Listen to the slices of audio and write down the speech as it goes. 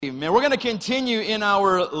Man, we're going to continue in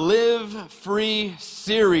our Live Free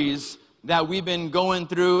series that we've been going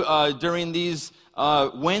through during these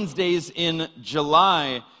Wednesdays in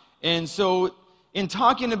July. And so, in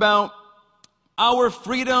talking about our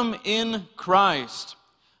freedom in Christ,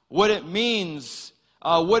 what it means,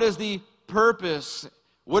 what is the purpose,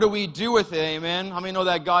 what do we do with it, amen? How many know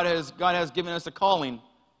that God has given us a calling,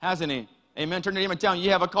 hasn't He? Amen. Turn to your neighbor and tell him, you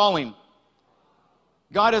have a calling.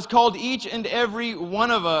 God has called each and every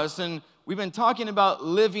one of us, and we've been talking about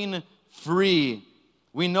living free.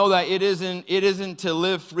 We know that it isn't to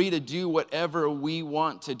live free to do whatever we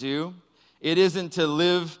want to do. It isn't to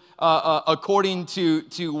live according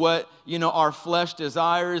to what our flesh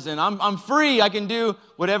desires. And I'm free. I can do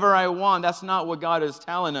whatever I want. That's not what God is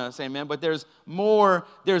telling us, amen. But there's more.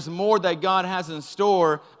 There's more that God has in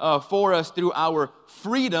store for us through our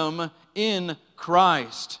freedom in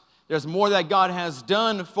Christ. There's more that God has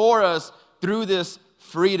done for us through this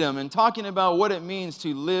freedom, and talking about what it means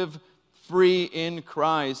to live free in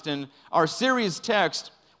Christ. And our series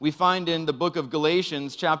text we find in the book of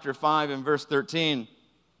Galatians chapter 5 and verse 13.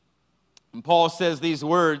 And Paul says these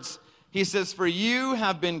words. He says, "For you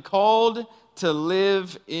have been called to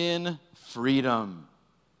live in freedom."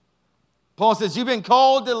 Paul says, you've been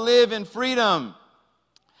called to live in freedom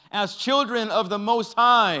as children of the Most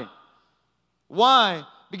High. Why?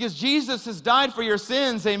 Because Jesus has died for your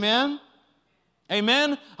sins, amen?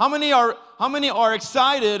 Amen? How many are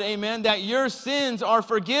excited, amen, that your sins are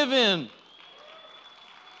forgiven?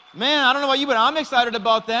 Man, I don't know about you, but I'm excited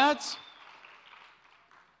about that.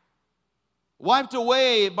 Wiped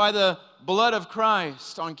away by the blood of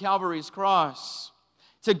Christ on Calvary's cross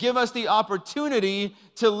to give us the opportunity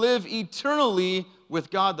to live eternally with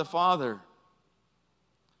God the Father.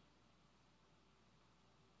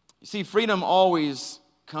 You see, freedom always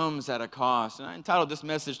comes at a cost. And I entitled this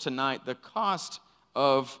message tonight, The Cost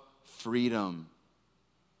of Freedom.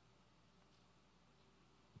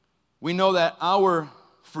 We know that our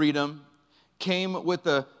freedom came with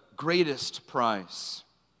the greatest price.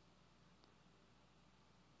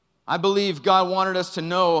 I believe God wanted us to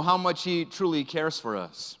know how much He truly cares for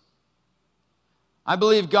us. I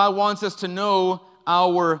believe God wants us to know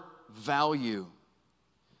our value.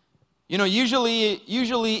 You know,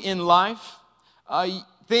 usually in life,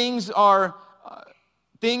 things are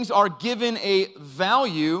given a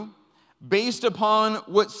value based upon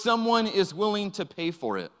what someone is willing to pay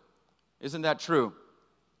for it. Isn't that true?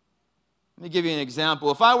 Let me give you an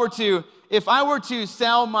example. If I were to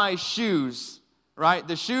sell my shoes, right?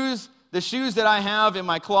 The shoes that I have in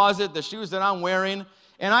my closet, the shoes that I'm wearing,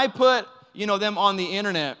 and I put, them on the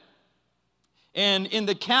internet. And in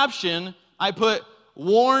the caption, I put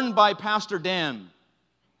worn by Pastor Dan.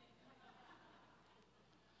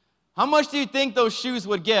 How much do you think those shoes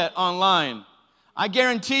would get online? I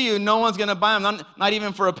guarantee you no one's going to buy them, not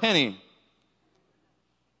even for a penny.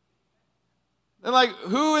 They're like,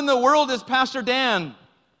 who in the world is Pastor Dan?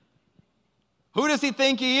 Who does he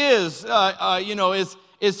think he is?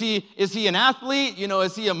 Is he an athlete?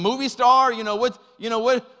 Is he a movie star?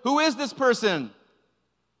 Who is this person?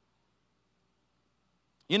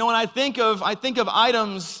 When I think of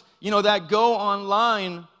items, that go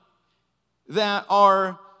online that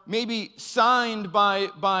are maybe signed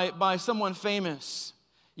by someone famous,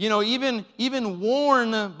 even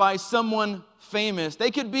worn by someone famous. They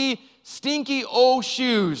could be stinky old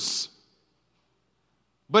shoes,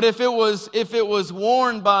 but if it was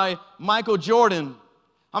worn by Michael Jordan,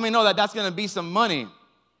 how many know that that's going to be some money?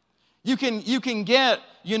 You can get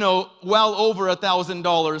well over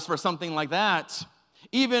 $1,000 for something like that.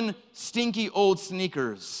 Even stinky old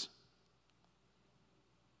sneakers.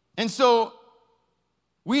 And so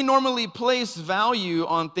we normally place value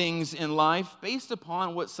on things in life based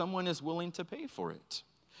upon what someone is willing to pay for it.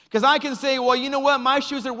 Because I can say, well, you know what? My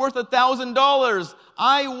shoes are worth $1,000.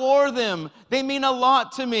 I wore them. They mean a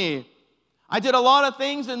lot to me. I did a lot of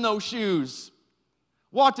things in those shoes.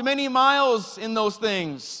 Walked many miles in those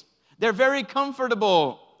things. They're very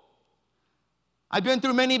comfortable. I've been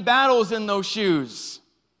through many battles in those shoes.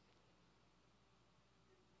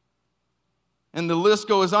 And the list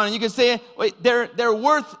goes on. And you can say, wait, they're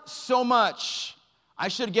worth so much. I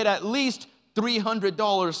should get at least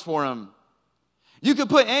 $300 for them. You could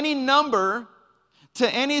put any number to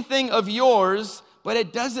anything of yours, but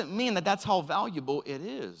it doesn't mean that that's how valuable it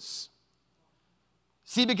is.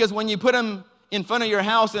 See, because when you put them in front of your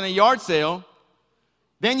house in a yard sale,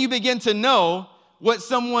 then you begin to know what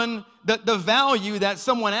the value that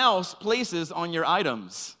someone else places on your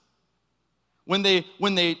items. When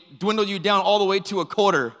they dwindle you down all the way to a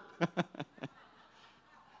quarter.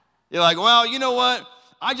 You're like, well, you know what?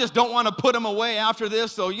 I just don't want to put them away after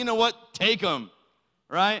this, so you know what? Take them,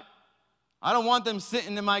 right? I don't want them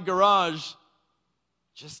sitting in my garage.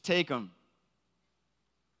 Just take them.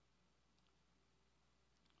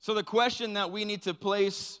 So the question that we need to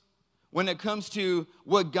place when it comes to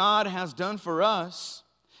what God has done for us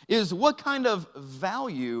is, what kind of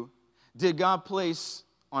value did God place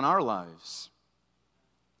on our lives?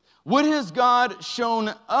 What has God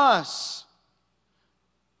shown us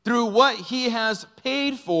through what He has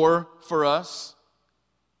paid for us?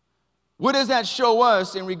 What does that show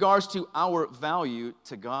us in regards to our value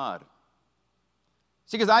to God?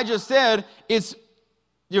 See, because I just said,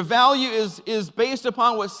 your value is based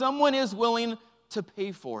upon what someone is willing to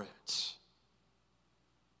pay for it.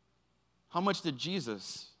 How much did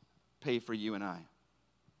Jesus pay for you and I?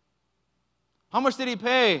 How much did He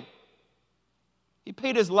pay? He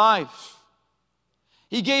paid His life.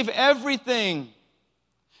 He gave everything.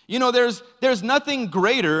 You know, there's nothing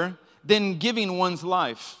greater than giving one's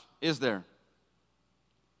life, is there?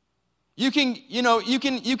 You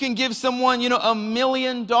can give someone, $1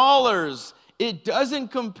 million. It doesn't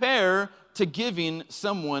compare to giving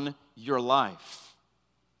someone your life,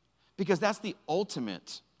 because that's the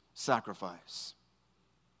ultimate sacrifice.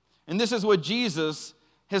 And this is what Jesus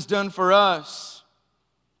has done for us.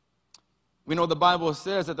 We know the Bible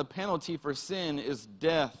says that the penalty for sin is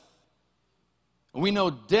death. And we know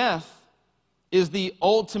death is the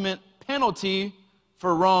ultimate penalty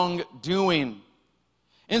for wrongdoing.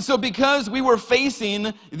 And so because we were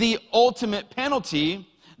facing the ultimate penalty,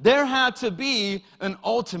 there had to be an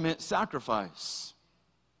ultimate sacrifice.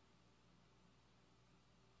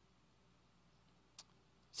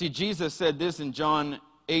 See, Jesus said this in John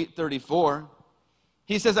 8:34.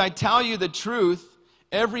 He says, I tell you the truth,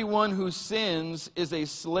 everyone who sins is a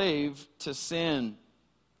slave to sin.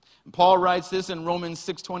 And Paul writes this in Romans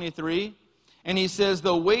 6:23, and he says,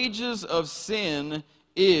 the wages of sin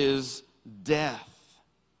is death.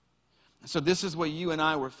 So this is what you and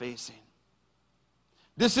I were facing.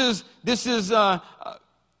 This is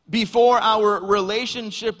before our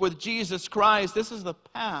relationship with Jesus Christ. This is the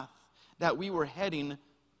path that we were heading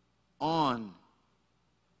on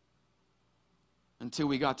until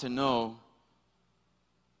we got to know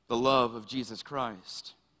the love of Jesus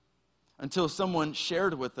Christ. Until someone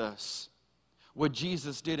shared with us what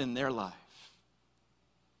Jesus did in their life.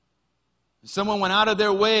 Someone went out of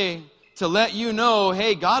their way to let you know,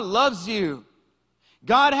 hey, God loves you.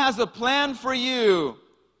 God has a plan for you.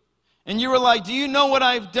 And you were like, do you know what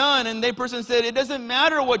I've done? And that person said, it doesn't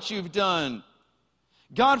matter what you've done.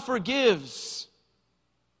 God forgives.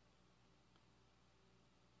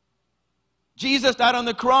 Jesus died on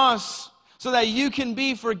the cross so that you can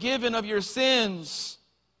be forgiven of your sins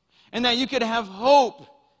and that you could have hope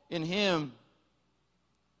in Him.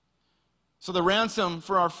 So the ransom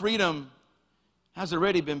for our freedom has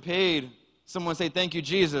already been paid. Someone say, thank you,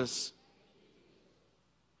 Jesus.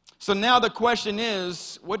 So now the question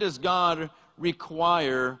is, what does God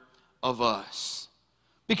require of us?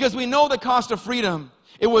 Because we know the cost of freedom.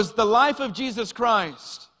 It was the life of Jesus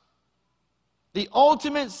Christ, the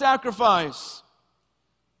ultimate sacrifice.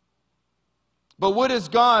 But what is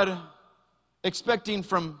God expecting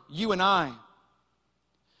from you and I?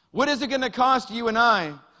 What is it going to cost you and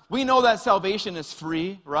I? We know that salvation is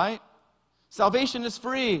free, right? Salvation is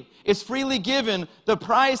free. It's freely given. The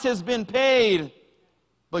price has been paid.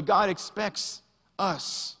 But God expects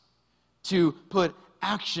us to put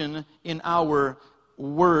action in our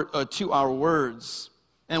word to our words.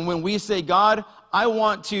 And when we say, God, I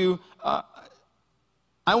want a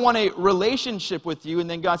relationship with you, and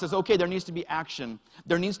then God says, okay, there needs to be action.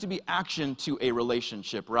 There needs to be action to a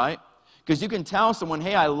relationship, right? Because you can tell someone,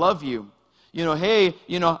 hey, I love you. Hey,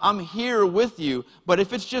 I'm here with you. But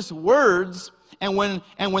if it's just words, and when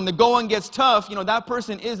the going gets tough, that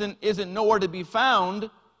person isn't nowhere to be found,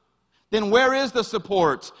 then where is the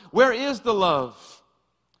support? Where is the love?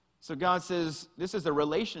 So God says, this is a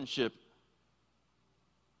relationship.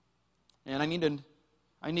 And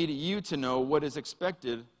I need you to know what is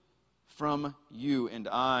expected from you and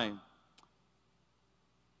I.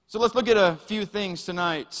 So let's look at a few things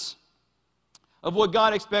tonight of what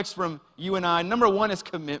God expects from you and I. Number one is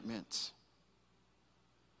commitment.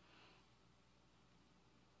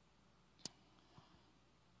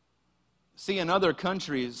 See, in other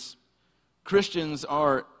countries, Christians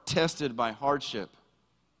are tested by hardship.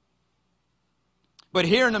 But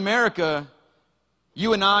here in America,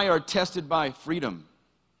 you and I are tested by freedom.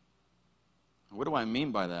 What do I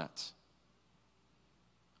mean by that?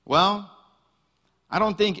 Well, I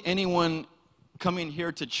don't think anyone coming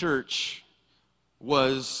here to church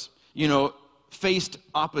was, faced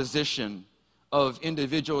opposition of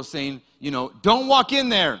individuals saying, don't walk in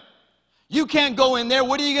there. You can't go in there.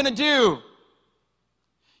 What are you going to do?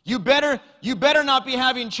 You better not be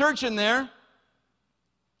having church in there.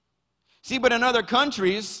 See, but in other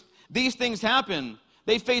countries, these things happen.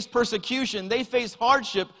 They face persecution. They face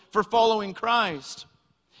hardship for following Christ.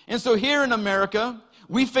 And so here in America,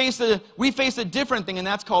 we face a different thing, and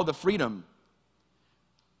that's called the freedom.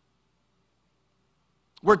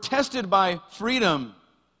 We're tested by freedom.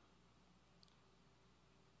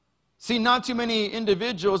 See, not too many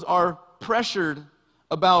individuals are pressured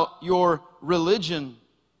about your religion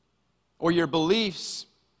or your beliefs,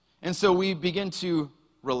 and so we begin to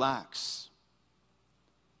relax.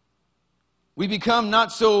 We become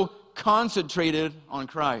not so concentrated on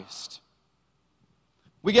Christ.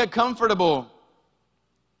 We get comfortable.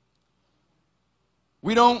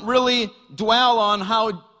 We don't really dwell on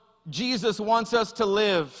how Jesus wants us to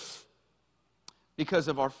live because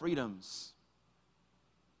of our freedoms.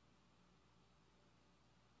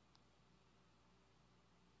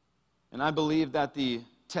 And I believe that the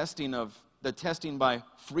testing by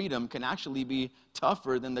freedom can actually be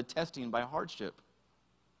tougher than the testing by hardship,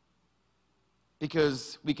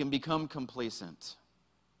 because we can become complacent.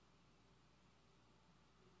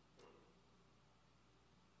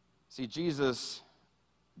 See, Jesus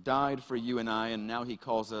died for you and I, and now he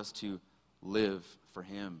calls us to live for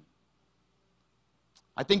him.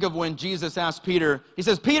 I think of when Jesus asked Peter, he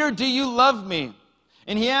says, "Peter, do you love me?"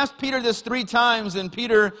 And he asked Peter this 3 times, and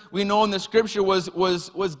Peter, we know in the scripture,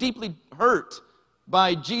 was deeply hurt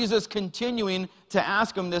by Jesus continuing to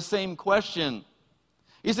ask him the same question.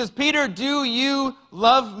 He says, "Peter, do you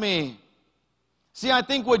love me?" See, I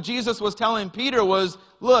think what Jesus was telling Peter was,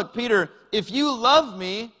 look, Peter, if you love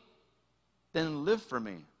me, then live for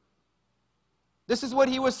me. This is what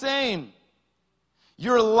he was saying.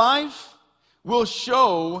 Your life will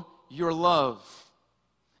show your love.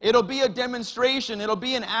 It'll be a demonstration. It'll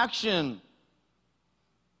be an action.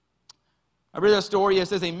 I read a story. It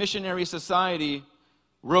says a missionary society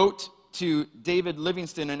wrote to David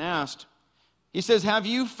Livingstone and asked, he says, "Have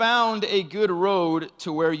you found a good road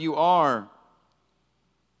to where you are?"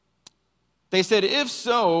 They said, "If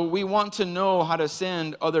so, we want to know how to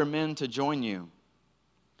send other men to join you."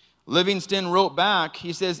 Livingstone wrote back,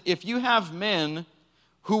 he says, "If you have men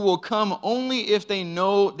who will come only if they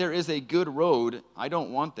know there is a good road, I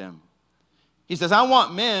don't want them." He says, "I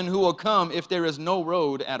want men who will come if there is no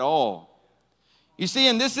road at all." You see,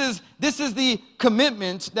 and this is the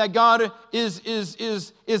commitment that God is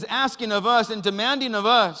asking of us and demanding of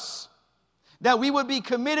us, that we would be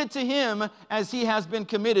committed to him as he has been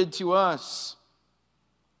committed to us.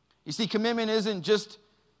 You see, commitment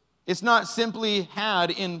it's not simply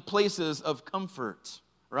had in places of comfort,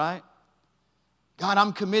 right? God,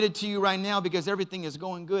 I'm committed to you right now because everything is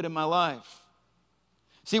going good in my life.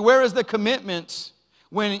 See, where is the commitment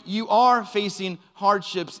when you are facing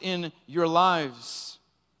hardships in your lives?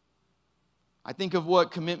 I think of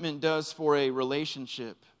what commitment does for a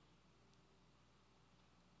relationship.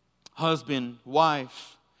 Husband,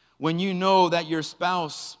 wife, when you know that your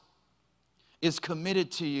spouse is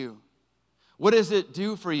committed to you, what does it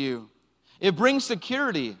do for you? It brings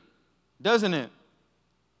security, doesn't it?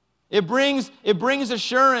 It brings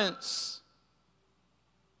assurance.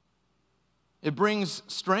 It brings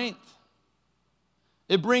strength.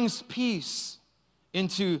 It brings peace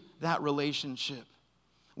into that relationship.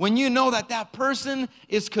 When you know that that person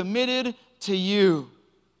is committed to you.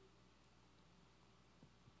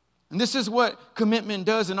 And this is what commitment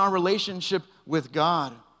does in our relationship with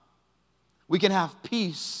God. We can have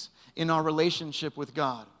peace in our relationship with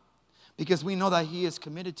God because we know that he is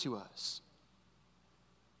committed to us.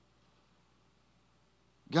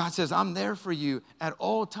 God says, "I'm there for you at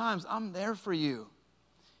all times. I'm there for you."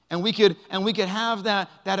 And we could have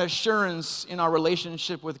that assurance in our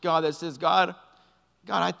relationship with God that says, God,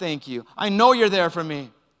 I thank you. I know you're there for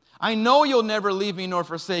me. I know you'll never leave me nor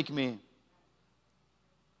forsake me.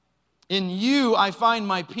 In you, I find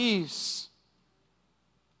my peace.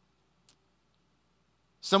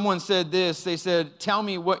 Someone said this. They said, "Tell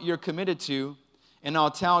me what you're committed to, and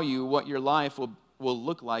I'll tell you what your life will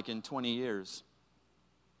look like in 20 years.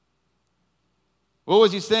 What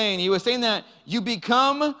was he saying? He was saying that you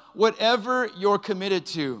become whatever you're committed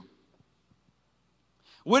to.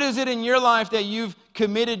 What is it in your life that you've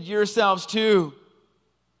committed yourselves to?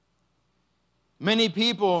 Many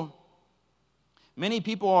people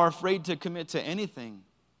are afraid to commit to anything,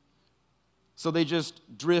 so they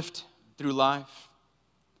just drift through life.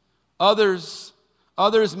 Others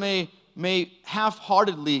may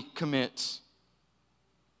half-heartedly commit,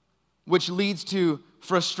 which leads to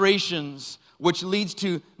frustrations, which leads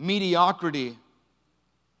to mediocrity.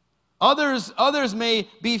 Others may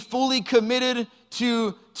be fully committed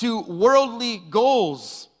to worldly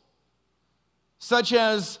goals, such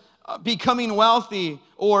as becoming wealthy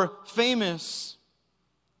or famous,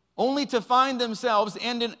 only to find themselves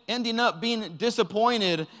ending up being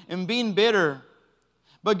disappointed and being bitter.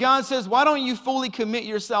 But God says, why don't you fully commit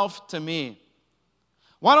yourself to me?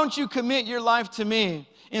 Why don't you commit your life to me?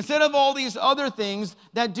 Instead of all these other things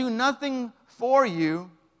that do nothing for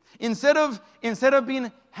you, instead of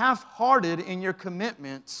being half-hearted in your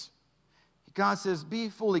commitments, God says, be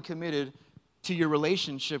fully committed to your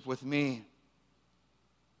relationship with me.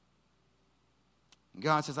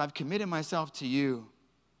 God says, I've committed myself to you,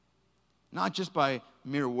 not just by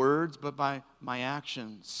mere words, but by my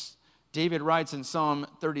actions. David writes in Psalm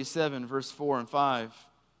 37, verse 4 and 5,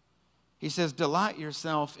 he says, delight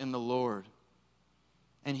yourself in the Lord,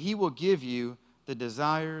 and he will give you the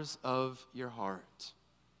desires of your heart.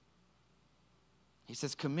 He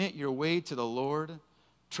says, commit your way to the Lord,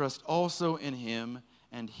 trust also in him,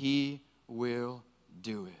 and he will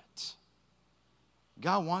do it.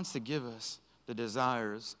 God wants to give us the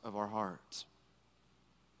desires of our heart.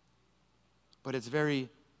 But it's very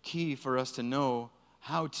key for us to know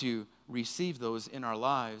how to receive those in our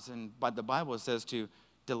lives. And by the Bible, it says to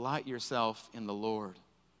delight yourself in the Lord.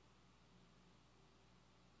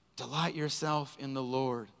 Delight yourself in the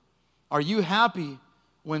Lord. Are you happy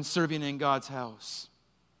when serving in God's house?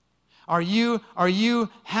 Are you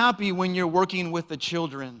happy when you're working with the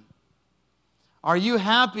children? Are you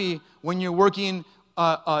happy when you're working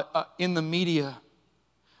in the media?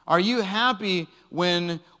 Are you happy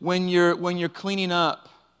when you're cleaning up?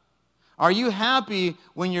 Are you happy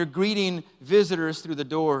when you're greeting visitors through the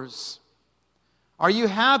doors? Are you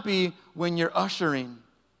happy when you're ushering?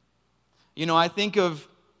 You know, I think of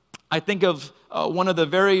one of the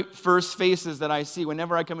very first faces that I see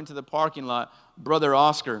whenever I come into the parking lot, Brother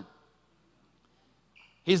Oscar.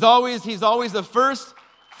 He's always the first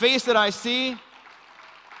face that I see,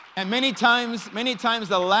 and many times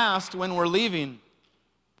the last when we're leaving.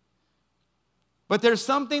 But there's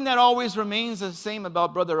something that always remains the same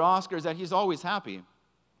about Brother Oscar, is that he's always happy.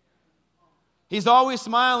 He's always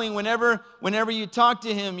smiling whenever you talk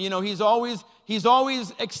to him. You know, he's always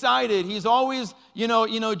excited. He's always,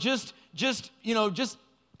 just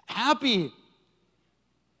happy.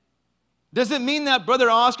 Does it mean that Brother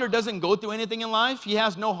Oscar doesn't go through anything in life? He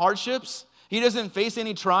has no hardships? He doesn't face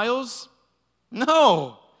any trials?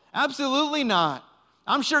 No, absolutely not.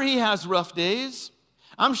 I'm sure he has rough days.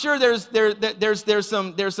 I'm sure there's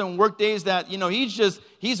some work days that,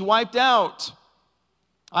 he's wiped out.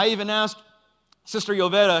 I even asked Sister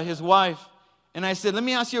Yovetta, his wife, and I said, let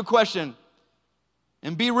me ask you a question,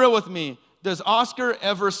 and be real with me. Does Oscar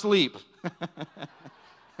ever sleep?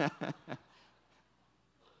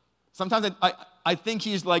 Sometimes I think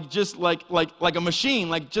he's just like a machine,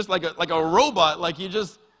 like a robot,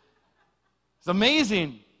 it's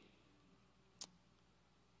amazing.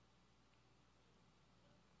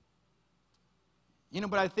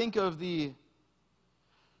 But I think of the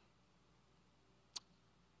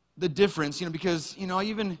difference, because,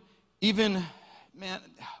 even, man,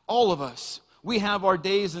 all of us, we have our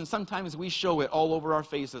days, and sometimes we show it all over our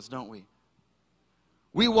faces, don't we?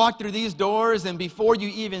 We walk through these doors, and before you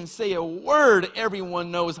even say a word,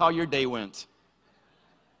 everyone knows how your day went.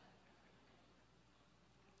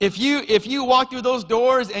 If you walk through those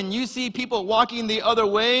doors and you see people walking the other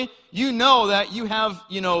way, you know that you have,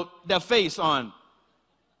 that face on.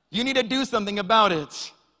 You need to do something about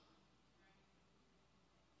it.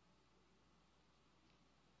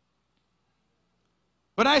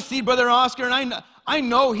 But I see Brother Oscar, and I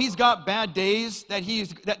know he's got bad days that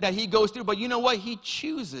he goes through, but you know what? He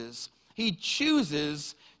chooses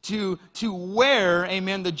to wear,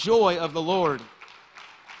 amen, the joy of the Lord.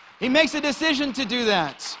 He makes a decision to do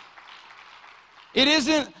that. It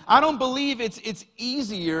isn't, I don't believe it's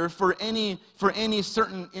easier for any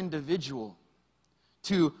certain individual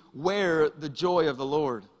to wear the joy of the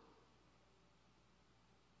Lord.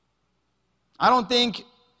 I don't think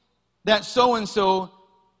that so-and-so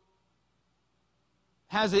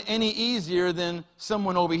has it any easier than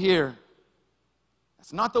someone over here.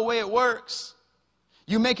 That's not the way it works.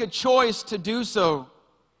 You make a choice to do so.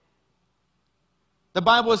 The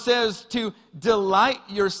Bible says to delight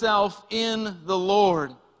yourself in the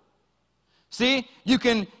Lord. See, you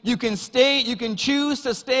can choose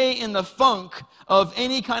to stay in the funk of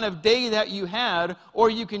any kind of day that you had, or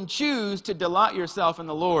you can choose to delight yourself in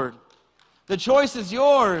the Lord. The choice is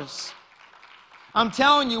yours. I'm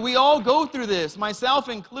telling you, we all go through this, myself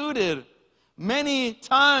included, many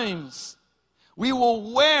times. We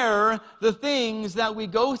will wear the things that we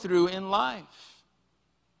go through in life.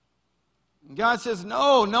 God says,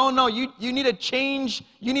 no, you need to change.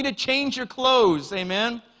 You need to change your clothes.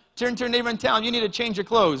 Amen. Turn to your neighbor and tell him, you need to change your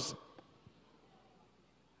clothes.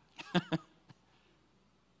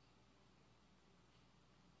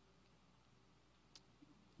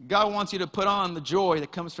 God wants you to put on the joy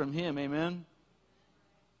that comes from Him. Amen.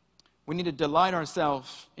 We need to delight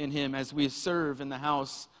ourselves in Him as we serve in the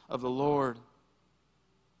house of the Lord.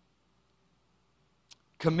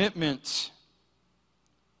 Commitment.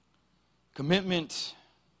 Commitment.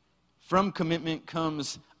 From commitment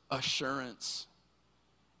comes assurance.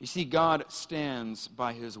 You see, God stands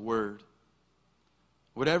by His word.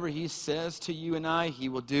 Whatever He says to you and I, He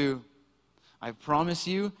will do. I promise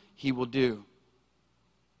you, He will do.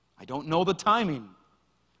 I don't know the timing,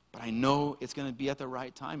 but I know it's going to be at the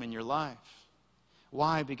right time in your life.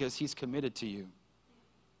 Why? Because He's committed to you.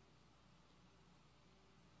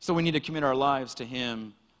 So we need to commit our lives to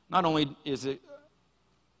Him. Not only is it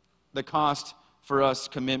the cost for us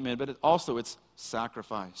commitment, but also it's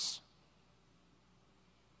sacrifice.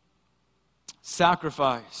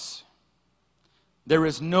 Sacrifice. There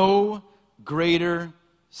is no greater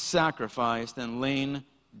sacrifice than laying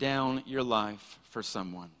down your life for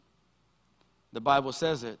someone. The Bible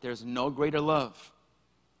says it. There's no greater love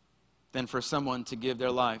than for someone to give their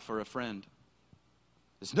life for a friend.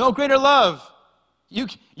 There's no greater love.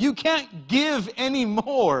 You can't give any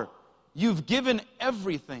more. You've given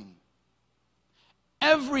everything.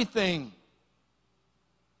 Everything.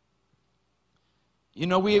 You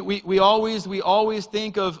know, we always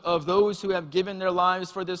think of those who have given their lives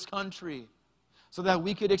for this country so that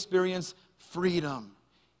we could experience freedom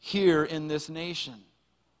here in this nation.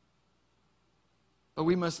 But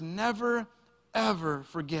we must never, ever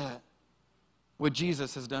forget what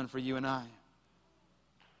Jesus has done for you and I.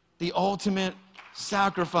 The ultimate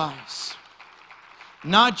sacrifice.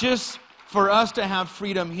 Not just for us to have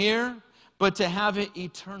freedom here, but to have it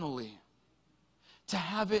eternally. To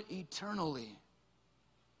have it eternally.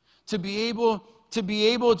 To be able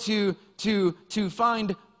to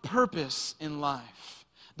find purpose in life.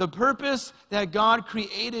 The purpose that God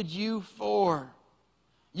created you for.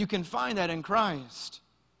 You can find that in Christ.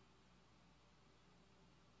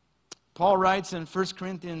 Paul writes in 1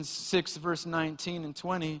 Corinthians 6, verse 19 and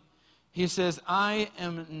 20, he says, I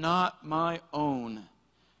am not my own.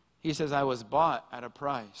 He says, I was bought at a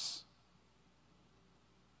price.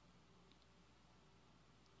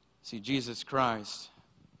 See, Jesus Christ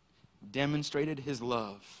demonstrated His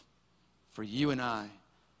love for you and I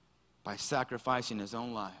by sacrificing His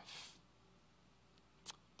own life.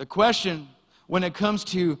 The question when it comes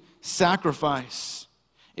to sacrifice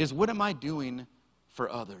is, what am I doing for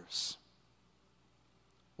others?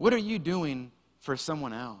 What are you doing for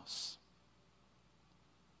someone else?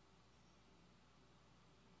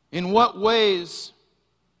 In what ways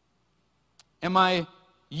am I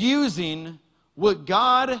using what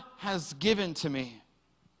God has given to me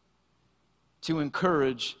to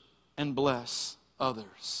encourage and bless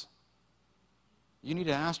others? You need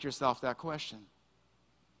to ask yourself that question.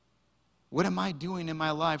 What am I doing in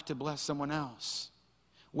my life to bless someone else?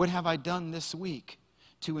 What have I done this week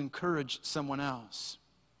to encourage someone else?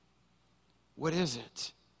 What is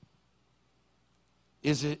it?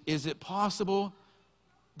 Is it possible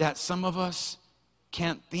that some of us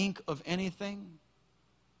can't think of anything?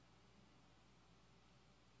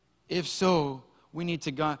 If so, we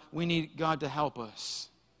need God to help us.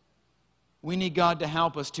 We need God to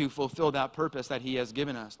help us to fulfill that purpose that He has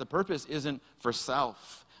given us. The purpose isn't for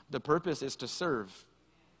self. The purpose is to serve.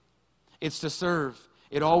 It's to serve.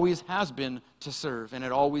 It always has been to serve, and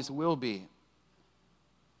it always will be.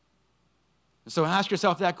 So ask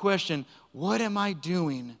yourself that question, what am I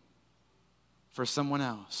doing for someone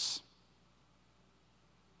else?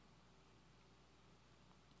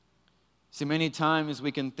 See, many times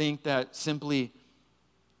we can think that simply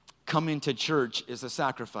coming to church is a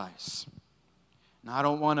sacrifice. Now, I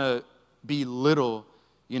don't want to belittle,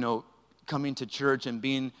 coming to church and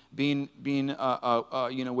being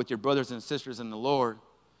with your brothers and sisters in the Lord.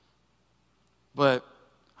 But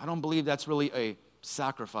I don't believe that's really a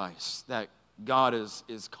sacrifice that God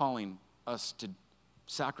is calling us to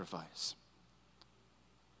sacrifice.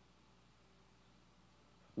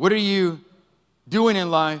 What are you doing in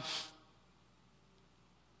life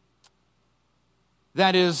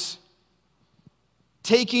that is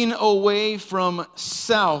taking away from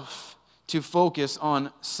self to focus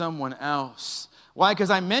on someone else? Why? Because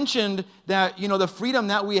I mentioned that, the freedom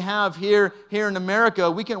that we have here in America,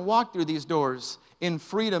 we can walk through these doors in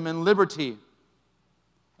freedom and liberty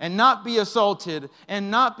and not be assaulted and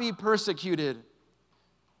not be persecuted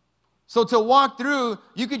So to walk through,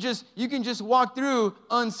 you can just walk through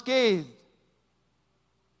unscathed.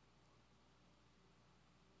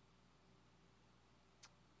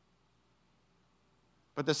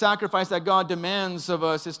 But the sacrifice that God demands of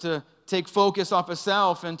us is to take focus off of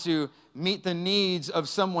self and to meet the needs of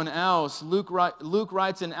someone else. Luke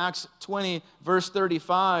writes in Acts 20, verse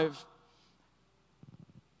 35,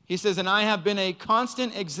 he says, "And I have been a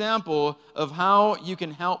constant example of how you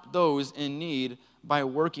can help those in need by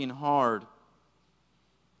working hard."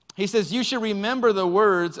 He says, "You should remember the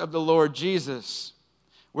words of the Lord Jesus,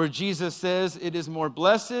 where Jesus says, 'It is more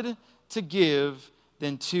blessed to give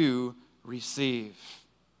than to receive.'"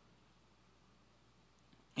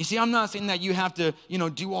 You see, I'm not saying that you have to,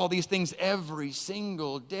 do all these things every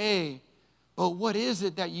single day. But what is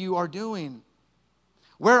it that you are doing?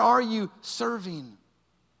 Where are you serving?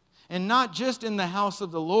 And not just in the house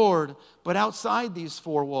of the Lord, but outside these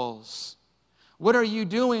four walls. What are you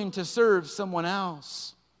doing to serve someone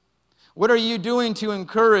else? What are you doing to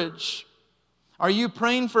encourage? Are you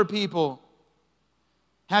praying for people?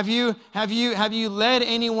 Have you led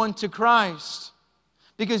anyone to Christ?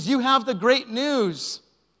 Because you have the great news.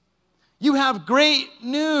 You have great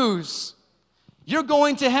news. You're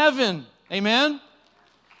going to heaven. Amen?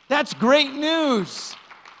 That's great news.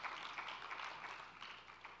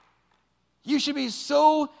 You should be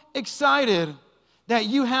so excited that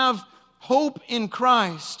you have hope in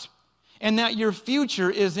Christ and that your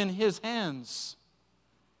future is in His hands.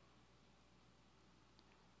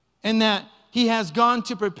 And that He has gone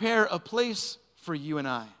to prepare a place for you and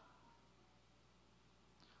I,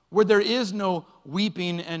 where there is no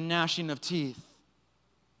weeping and gnashing of teeth.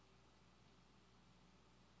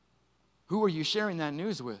 Who are you sharing that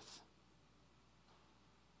news with?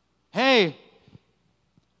 Hey,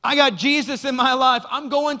 I got Jesus in my life. I'm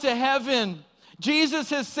going to heaven. Jesus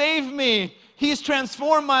has saved me. He's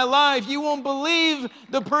transformed my life. You won't believe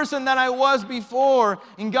the person that I was before.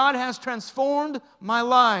 And God has transformed my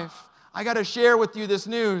life. I got to share with you this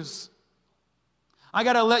news. I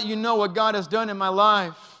got to let you know what God has done in my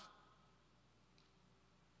life.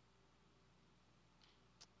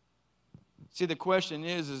 See, the question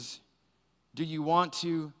is do you want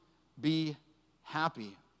to be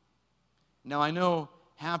happy? Now, I know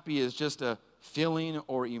happy is just a feeling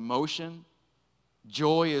or emotion.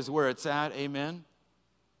 Joy is where it's at, amen?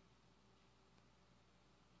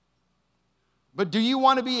 But do you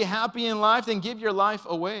want to be happy in life? Then give your life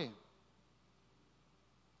away.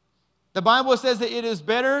 The Bible says that it is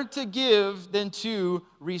better to give than to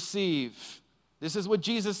receive. This is what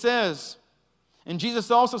Jesus says. And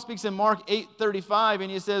Jesus also speaks in Mark 8:35,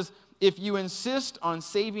 and He says, "If you insist on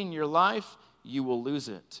saving your life, you will lose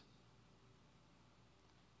it."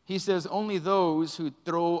 He says, "Only those who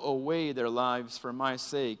throw away their lives for my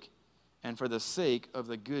sake and for the sake of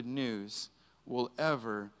the good news will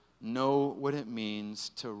ever know what it means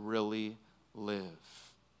to really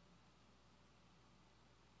live."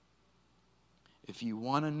 If you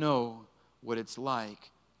want to know what it's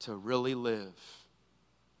like to really live,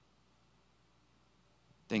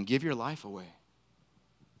 then give your life away.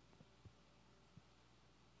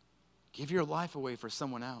 Give your life away for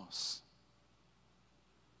someone else.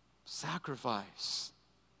 Sacrifice.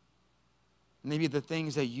 Maybe the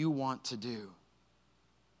things that you want to do.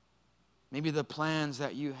 Maybe the plans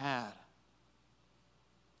that you had.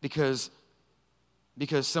 Because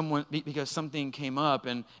something came up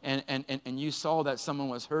and you saw that someone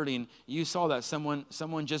was hurting. You saw that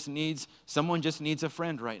someone just needs a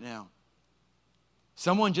friend right now.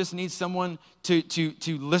 Someone just needs someone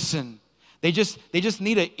to listen. They just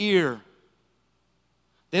need an ear.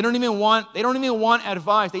 They don't even want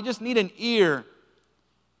advice. They just need an ear.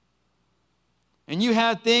 And you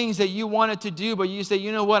had things that you wanted to do, but you say,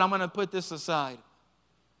 you know what, I'm going to put this aside.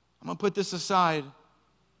 I'm going to put this aside,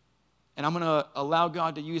 and I'm going to allow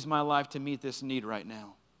God to use my life to meet this need right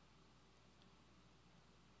now.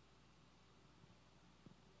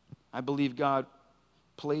 I believe God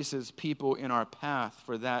places people in our path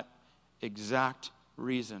for that exact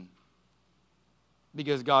reason.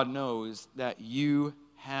 Because God knows that you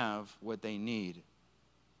have what they need.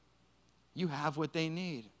 You have what they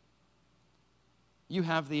need. You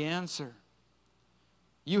have the answer.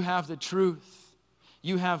 You have the truth.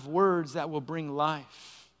 You have words that will bring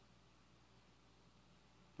life.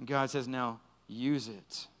 And God says, now use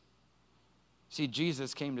it. See,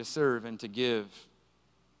 Jesus came to serve and to give.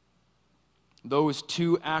 Those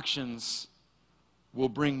two actions will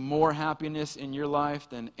bring more happiness in your life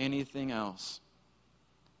than anything else.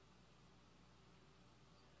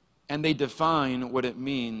 And they define what it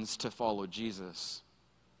means to follow Jesus.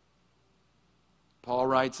 Paul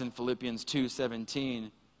writes in Philippians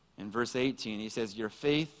 2:17, In verse 18, he says, your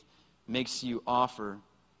faith makes you offer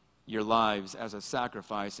your lives as a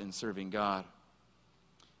sacrifice in serving God.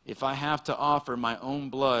 If I have to offer my own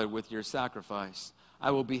blood with your sacrifice,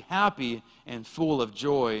 I will be happy and full of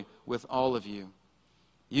joy with all of you.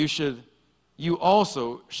 You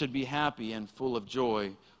also should be happy and full of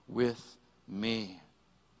joy with me.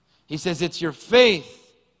 He says it's your faith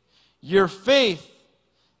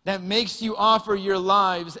that makes you offer your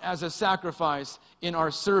lives as a sacrifice in our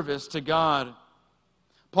service to God.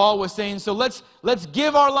 Paul was saying, so let's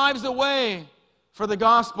give our lives away for the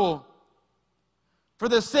gospel. For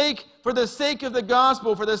the sake of the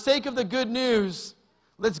gospel, for the sake of the good news,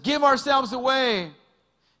 let's give ourselves away.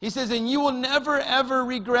 He says, and you will never, ever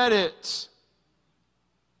regret it.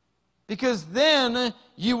 Because then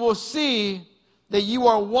you will see that you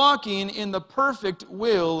are walking in the perfect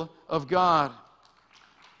will of God.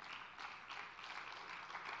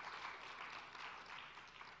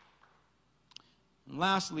 And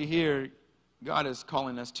lastly here, God is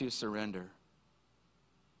calling us to surrender.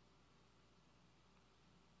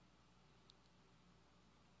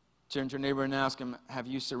 Turn to your neighbor and ask him, have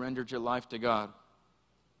you surrendered your life to God?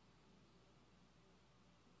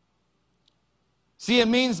 See, it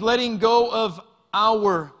means letting go of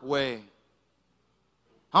our way.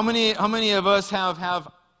 How many of us have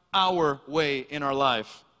our way in our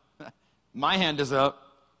life? My hand is up.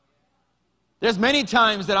 There's many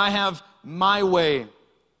times that I have my way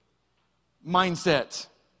mindset.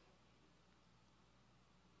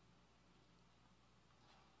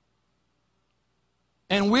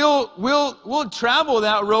 And we'll travel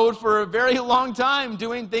that road for a very long time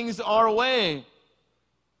doing things our way.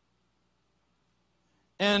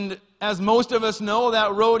 And as most of us know,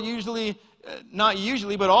 that road not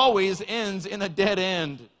usually, but always ends in a dead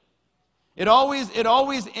end. It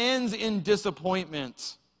always ends in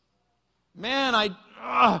disappointment. Man,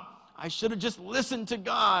 I should have just listened to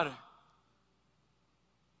God.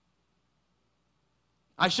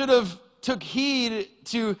 I should have took heed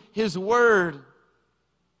to His word.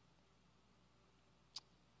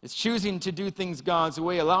 It's choosing to do things God's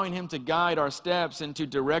way, allowing Him to guide our steps and to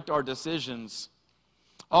direct our decisions.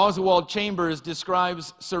 Oswald Chambers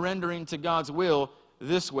describes surrendering to God's will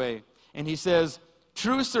this way, and he says,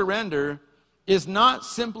 true surrender is not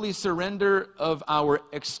simply surrender of our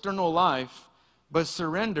external life, but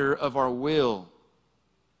surrender of our will.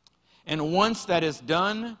 And once that is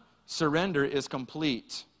done, surrender is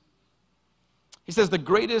complete. He says the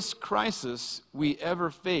greatest crisis we ever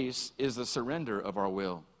face is the surrender of our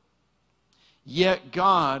will. Yet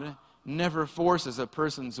God never forces a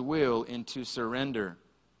person's will into surrender.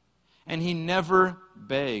 And He never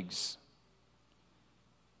begs.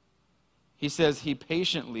 He says He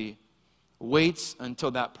patiently waits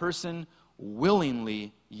until that person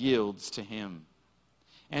willingly yields to Him.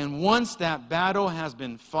 And once that battle has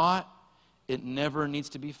been fought, it never needs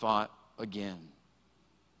to be fought again.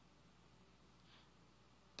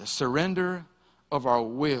 The surrender of our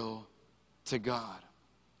will to God.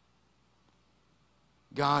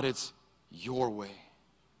 God, it's your way.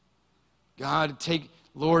 God,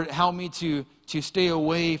 Lord, help me to stay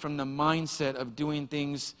away from the mindset of doing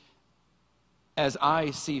things as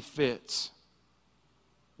I see fit.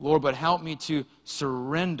 Lord, but help me to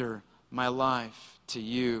surrender my life to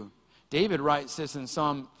you. David writes this in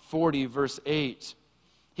Psalm 40, verse 8.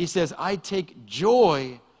 He says, I take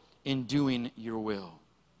joy in doing your will.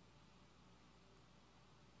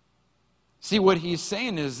 See, what he's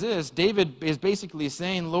saying is this. David is basically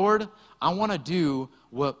saying, Lord, I want to do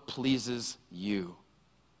what pleases you.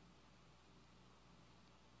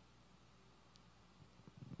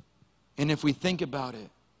 And if we think about it,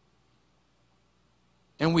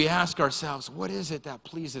 and we ask ourselves, what is it that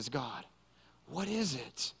pleases God? What is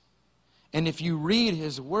it? And if you read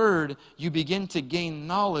His Word, you begin to gain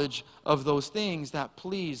knowledge of those things that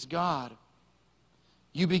please God.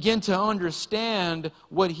 You begin to understand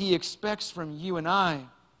what He expects from you and I.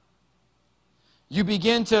 You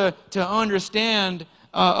begin to understand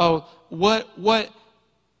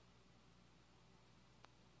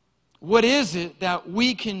what is it that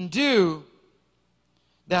we can do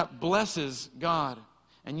that blesses God.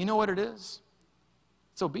 And you know what it is?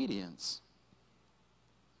 It's obedience.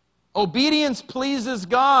 Obedience pleases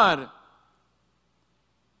God.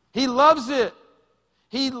 He loves it.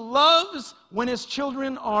 He loves when His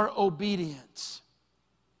children are obedient.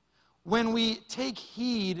 When we take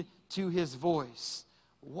heed to His voice.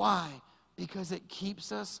 Why? Because it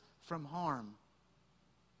keeps us from harm.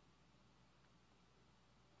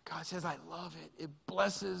 God says, I love it. It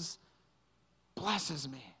blesses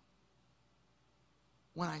me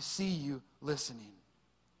when I see you listening.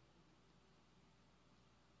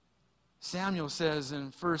 Samuel says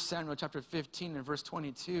in 1 Samuel chapter 15 and verse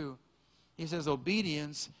 22, he says,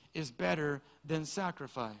 obedience is better than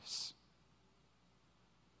sacrifice.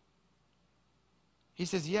 He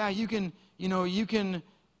says, yeah, you can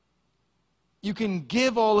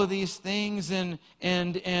give all of these things and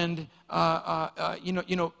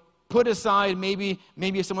put aside maybe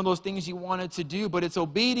some of those things you wanted to do, but it's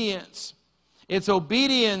obedience. It's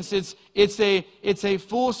obedience. It's a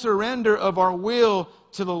full surrender of our will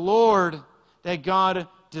to the Lord that God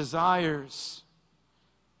desires.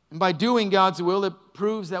 And by doing God's will, it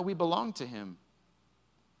proves that we belong to Him.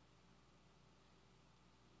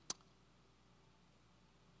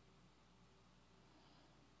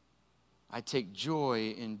 I take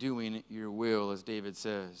joy in doing your will, as David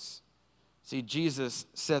says. See, Jesus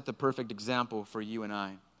set the perfect example for you and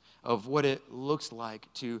I of what it looks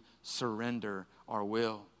like to surrender our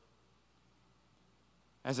will.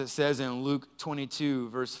 As it says in Luke 22,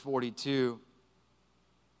 verse 42,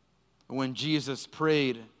 when Jesus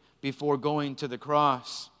prayed before going to the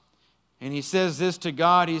cross, and he says this to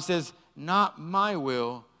God, he says, not my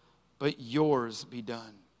will, but yours be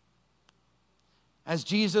done. As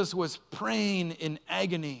Jesus was praying in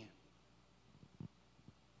agony,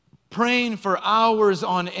 praying for hours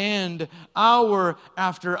on end, hour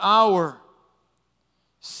after hour,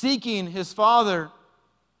 seeking his Father.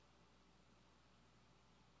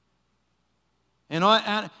 And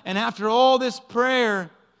after all this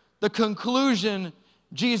prayer, the conclusion,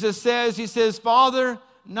 Jesus says, he says, Father,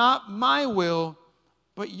 not my will,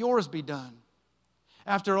 but yours be done.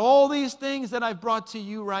 After all these things that I've brought to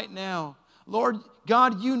you right now, Lord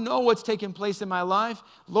God, you know what's taking place in my life.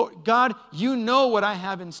 Lord God, you know what I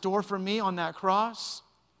have in store for me on that cross.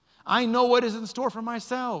 I know what is in store for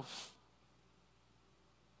myself.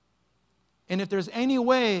 And if there's any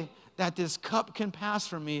way that this cup can pass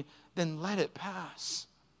from me, then let it pass.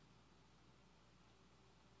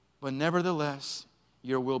 But nevertheless,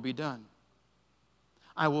 your will be done.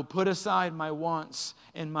 I will put aside my wants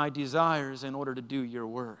and my desires in order to do your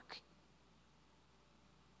work.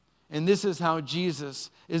 And this is how Jesus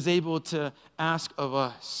is able to ask of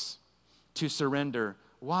us to surrender.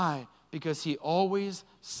 Why? Because he always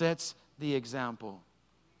sets the example.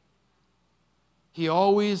 He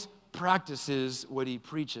always practices what he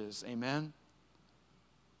preaches. Amen?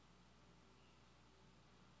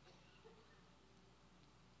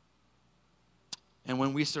 And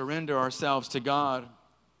when we surrender ourselves to God,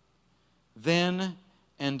 then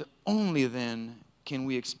and only then can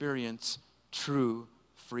we experience true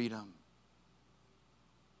freedom.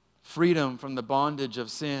 Freedom from the bondage of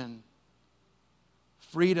sin.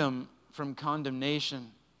 Freedom from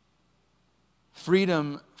condemnation.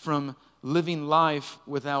 Freedom from living life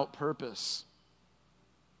without purpose.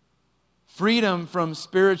 Freedom from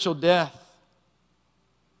spiritual death.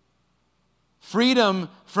 Freedom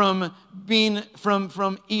from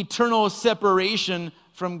eternal separation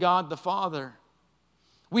from God the Father.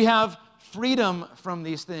 We have freedom from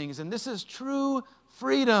these things, and this is true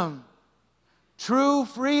freedom. True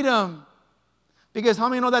freedom. Because how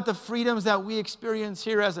many know that the freedoms that we experience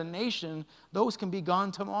here as a nation, those can be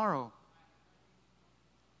gone tomorrow?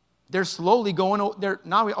 They're slowly going, I'm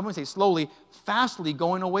going to say slowly, fastly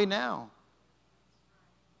going away now.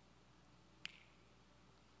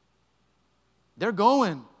 They're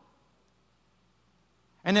going.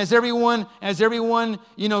 And as everyone,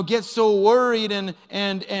 gets so worried and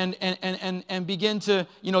begin to,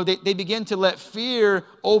 they begin to let fear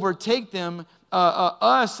overtake them,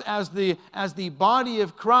 us as the body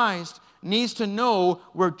of Christ needs to know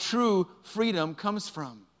where true freedom comes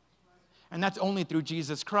from. And that's only through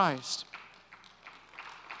Jesus Christ.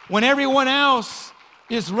 When everyone else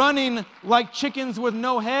is running like chickens with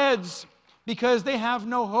no heads because they have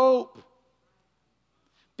no hope,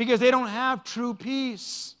 because they don't have true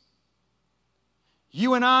peace.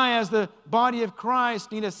 You and I, as the body of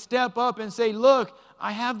Christ, need to step up and say, look,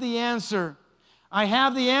 I have the answer. I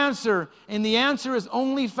have the answer, and the answer is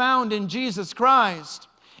only found in Jesus Christ.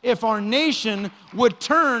 If our nation would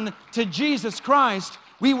turn to Jesus Christ,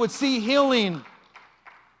 we would see healing.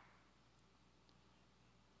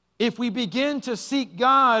 If we begin to seek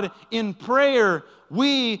God in prayer,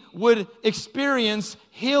 we would experience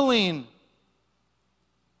healing.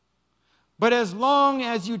 But as long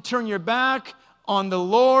as you turn your back on the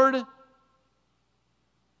Lord,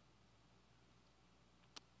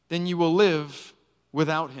 then you will live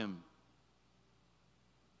without Him.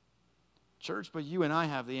 Church, but you and I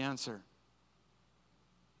have the answer.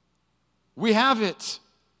 We have it.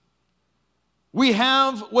 We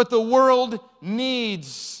have what the world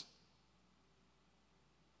needs.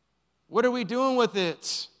 What are we doing with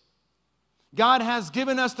it? God has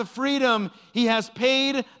given us the freedom. He has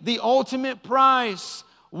paid the ultimate price.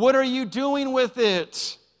 What are you doing with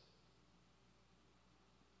it?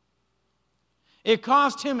 It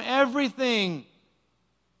cost him everything.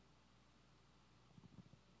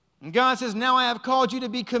 And God says, now I have called you to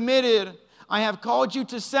be committed. I have called you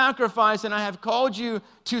to sacrifice, and I have called you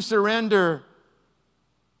to surrender.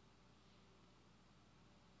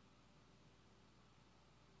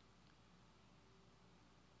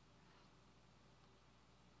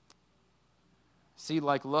 See,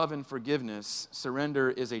 like love and forgiveness,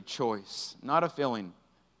 surrender is a choice, not a feeling.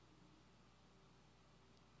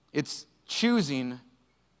 It's choosing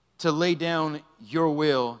to lay down your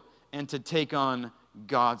will and to take on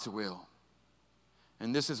God's will.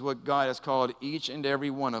 And this is what God has called each and every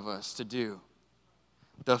one of us to do.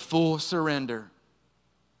 The full surrender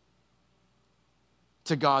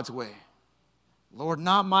to God's way. Lord,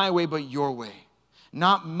 not my way, but your way.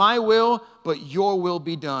 Not my will, but your will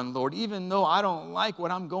be done, Lord. Even though I don't like what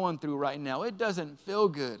I'm going through right now, it doesn't feel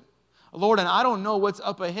good. Lord, and I don't know what's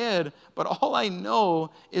up ahead, but all I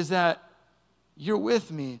know is that you're with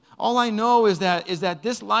me. All I know is that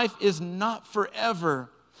this life is not forever,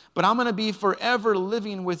 but I'm going to be forever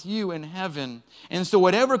living with you in heaven. And so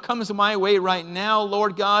whatever comes my way right now,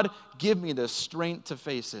 Lord God, give me the strength to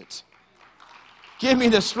face it. Give me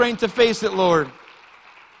the strength to face it, Lord.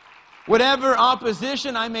 Whatever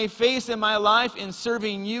opposition I may face in my life in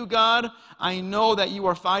serving you, God, I know that you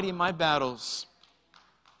are fighting my battles.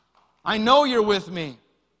 I know you're with me.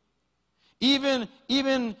 Even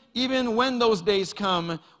when those days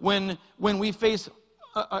come, when we face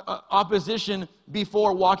opposition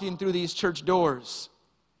before walking through these church doors,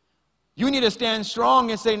 you need to stand strong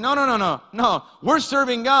and say, no, we're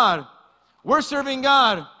serving God. We're serving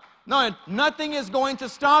God. No, nothing is going to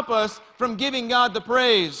stop us from giving God the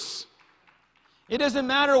praise. It doesn't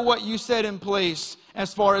matter what you set in place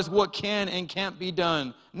as far as what can and can't be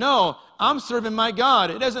done. No, I'm serving my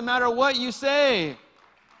God. It doesn't matter what you say.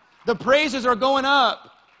 The praises are going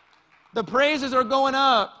up. The praises are going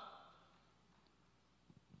up.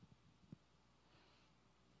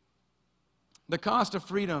 The cost of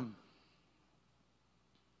freedom.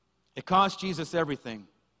 It cost Jesus everything.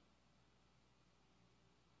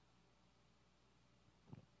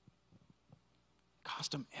 It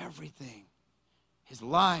cost him everything. His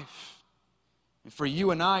life. And for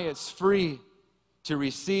you and I, it's free to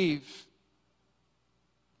receive.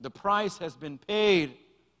 The price has been paid.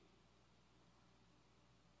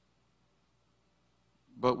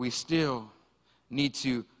 But we still need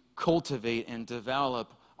to cultivate and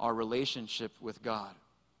develop our relationship with God.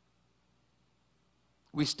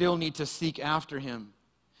 We still need to seek after Him.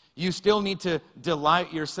 You still need to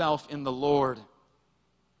delight yourself in the Lord.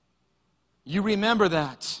 You remember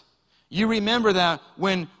that. You remember that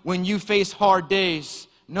when you face hard days.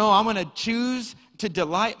 No, I'm going to choose to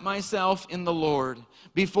delight myself in the Lord.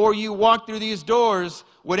 Before you walk through these doors,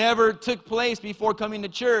 whatever took place before coming to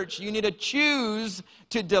church, you need to choose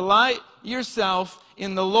to delight yourself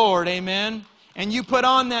in the Lord. Amen? And you put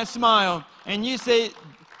on that smile and you say,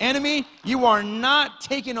 enemy, you are not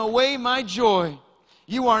taking away my joy.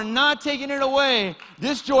 You are not taking it away.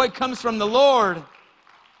 This joy comes from the Lord.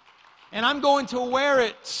 And I'm going to wear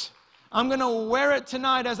it. I'm going to wear it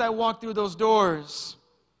tonight as I walk through those doors.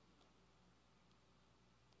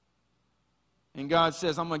 And God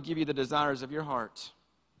says, I'm going to give you the desires of your heart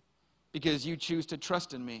because you choose to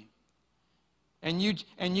trust in me. And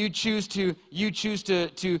you choose to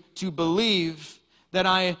believe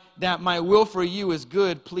that my will for you is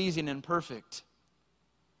good, pleasing, and perfect.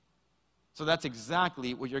 So that's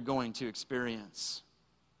exactly what you're going to experience.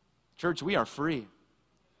 Church, we are free.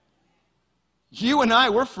 You and I,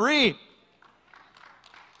 we're free.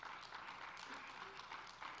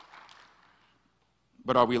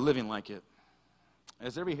 But are we living like it?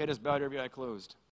 As every head is bowed, every eye closed.